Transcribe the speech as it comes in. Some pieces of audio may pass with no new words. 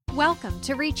Welcome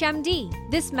to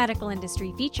ReachMD, this medical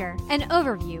industry feature, an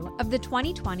overview of the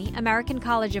 2020 American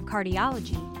College of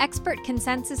Cardiology Expert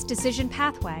Consensus Decision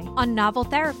Pathway on Novel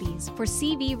Therapies for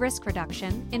CV Risk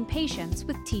Reduction in Patients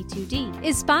with T2D,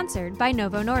 is sponsored by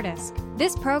Novo Nordisk.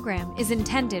 This program is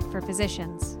intended for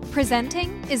physicians.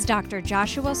 Presenting is Dr.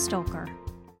 Joshua Stolker.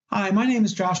 Hi, my name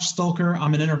is Josh Stolker.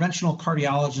 I'm an interventional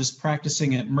cardiologist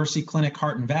practicing at Mercy Clinic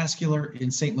Heart and Vascular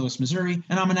in St. Louis, Missouri,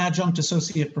 and I'm an adjunct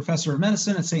associate professor of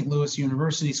medicine at St. Louis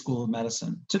University School of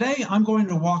Medicine. Today, I'm going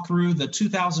to walk through the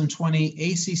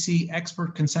 2020 ACC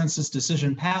Expert Consensus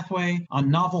Decision Pathway on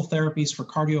Novel Therapies for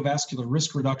Cardiovascular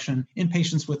Risk Reduction in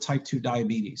Patients with Type 2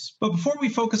 Diabetes. But before we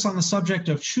focus on the subject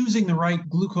of choosing the right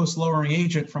glucose-lowering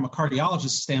agent from a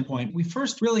cardiologist's standpoint, we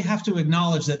first really have to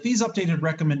acknowledge that these updated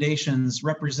recommendations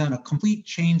represent a complete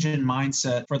change in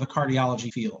mindset for the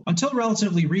cardiology field. Until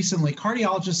relatively recently,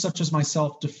 cardiologists such as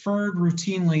myself deferred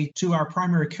routinely to our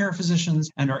primary care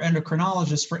physicians and our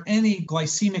endocrinologists for any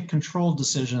glycemic control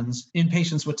decisions in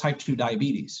patients with type 2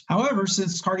 diabetes. However,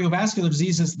 since cardiovascular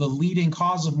disease is the leading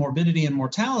cause of morbidity and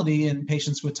mortality in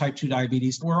patients with type 2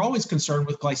 diabetes, we're always concerned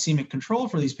with glycemic control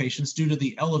for these patients due to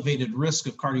the elevated risk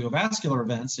of cardiovascular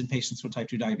events in patients with type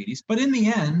 2 diabetes. But in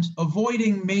the end,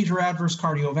 avoiding major adverse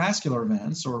cardiovascular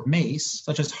events, or MACE,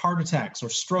 such as heart attacks or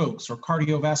strokes or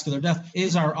cardiovascular death,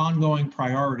 is our ongoing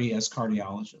priority as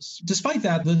cardiologists. Despite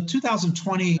that, the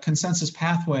 2020 consensus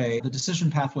pathway, the decision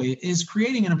pathway, is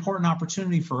creating an important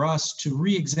opportunity for us to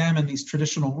re-examine these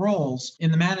traditional roles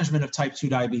in the management of type 2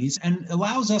 diabetes and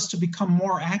allows us to become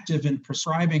more active in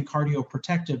prescribing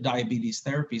cardioprotective diabetes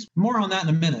therapies. More on that in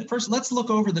a minute. First, let's look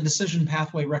over the decision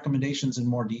pathway recommendations in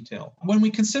more detail. When we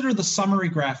consider the summary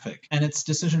graphic and its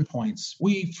decision points,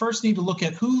 we first need to look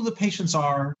at who the patients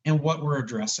are and what we're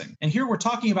addressing. And here we're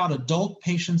talking about adult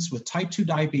patients with type 2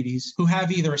 diabetes who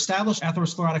have either established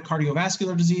atherosclerotic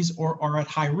cardiovascular disease or are at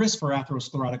high risk for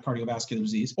atherosclerotic cardiovascular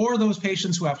disease, or those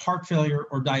patients who have heart failure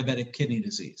or diabetic kidney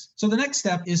disease. So the next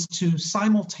step is to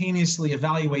simultaneously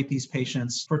evaluate these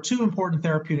patients for two important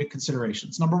therapeutic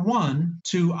considerations. Number one,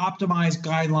 to optimize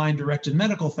guideline-directed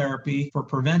medical therapy for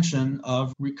prevention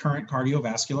of recurrent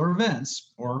cardiovascular events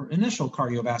or initial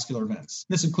cardiovascular events.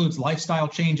 This includes lifestyle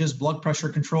changes, blood pressure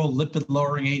control,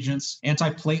 lipid-lowering agents,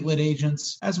 antiplatelet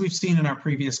agents, as we've seen in our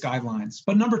previous guidelines.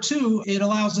 But number two, it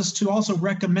allows us to also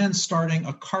recommend starting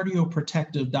a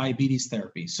cardioprotective diabetes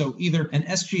therapy. So either an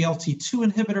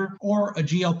SGLT2 inhibitor or a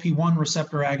GLP-1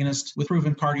 receptor agonist with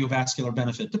proven cardiovascular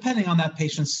benefit, depending on that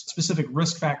patient's specific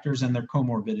risk factors and their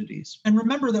comorbidities. And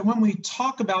remember that when we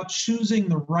talk about choosing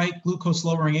the right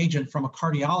glucose-lowering agent from a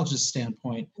cardiologist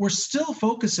standpoint, we're still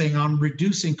focusing on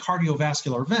reducing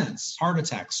cardiovascular events, heart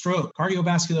attack, stroke,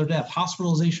 cardiovascular death,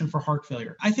 hospitalization for heart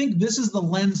failure. I think this is the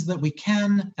lens that we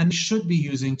can and should be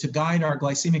using to guide our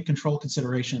glycemic control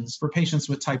considerations for patients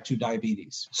with type 2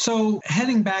 diabetes. So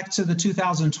heading back to the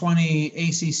 2020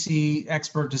 ACC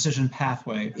expert decision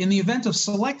pathway, in the event of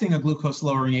selecting a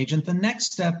glucose-lowering agent, the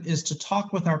next step is to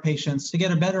talk with our patients to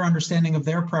get a better understanding of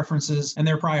their preferences and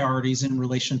their priorities in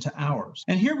relation to ours.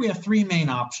 And here we have three main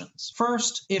options.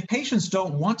 First, if patients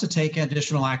don't want to take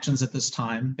additional actions at this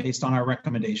time based on our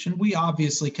recommendation, we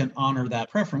obviously can honor that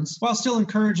preference while still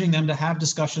encouraging them to have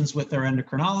discussions with their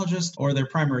endocrinologist or their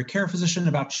primary care physician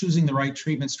about choosing the right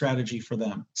treatment strategy for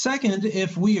them. Second,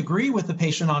 if we agree with the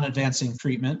patient on advancing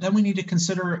treatment, then we need to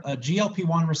consider a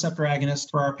GLP-1 receptor agonist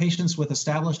for our patients with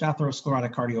established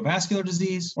atherosclerotic cardiovascular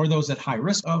disease or those at high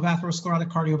risk of atherosclerotic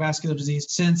cardiovascular disease,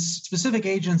 since specific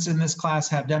agents in this class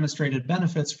have demonstrated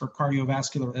benefits for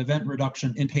cardiovascular event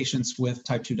reduction in patients with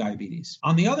type 2 diabetes.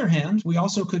 On the other hand, we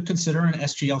also could consider an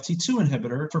SGLT2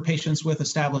 inhibitor for patients with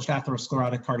established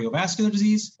atherosclerotic cardiovascular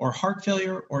disease or heart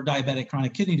failure or diabetic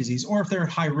chronic kidney disease, or if they're at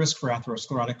high risk for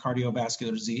atherosclerotic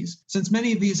cardiovascular disease, since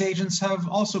many of these agents have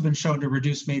also been shown to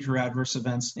reduce major adverse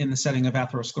events in the setting of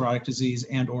atherosclerotic disease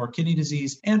and or kidney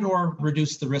disease and or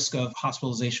reduce the risk of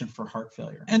hospitalization for heart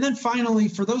failure. And then finally,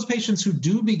 for those patients who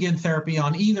do begin therapy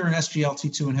on either an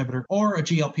SGLT2 inhibitor or a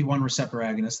GLP-1 receptor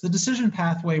agonist, the decision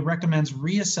pathway recommends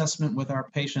reassessment with our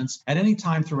patients at any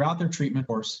time throughout their treatment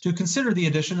course to consider the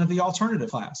addition of the alternative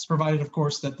class, provided, of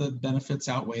course, that the benefits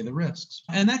outweigh the risks.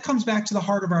 And that comes back to the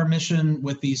heart of our mission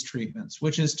with these treatments,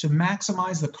 which is to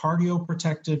maximize the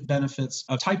cardioprotective benefits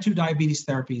of type 2 diabetes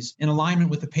therapies in alignment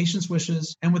with the patient's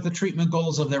wishes and with the treatment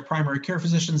goals of their primary care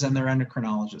physicians and their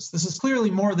endocrinologists. This is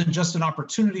clearly more than just an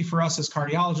opportunity for us as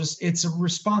cardiologists. It's a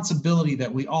responsibility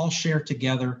that we all share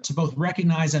together to both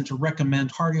recognize and to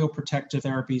recommend cardioprotective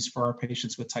therapies for our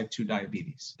patients with type 2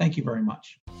 diabetes. Thank you very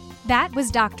much. That was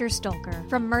Dr. Stolker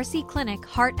from Mercy Clinic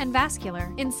Heart and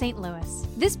Vascular in St. Louis.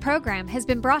 This program has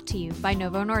been brought to you by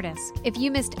Novo Nordisk. If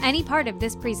you missed any part of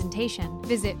this presentation,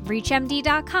 visit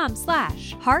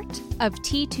reachmd.com/Heart of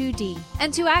T2D.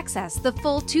 And to access the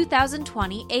full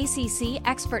 2020 ACC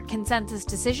Expert Consensus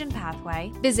Decision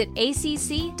Pathway, visit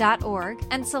acc.org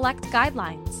and select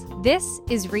Guidelines. This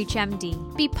is ReachMD.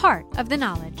 Be part of the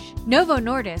knowledge. Novo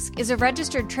Nordisk is a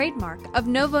registered trademark of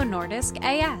Novo Nordisk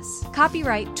AS.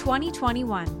 Copyright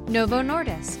 2021. Novo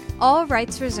Nordisk. All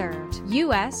rights reserved.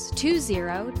 US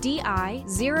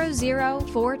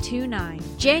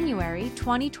 20DI00429. January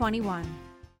 2021.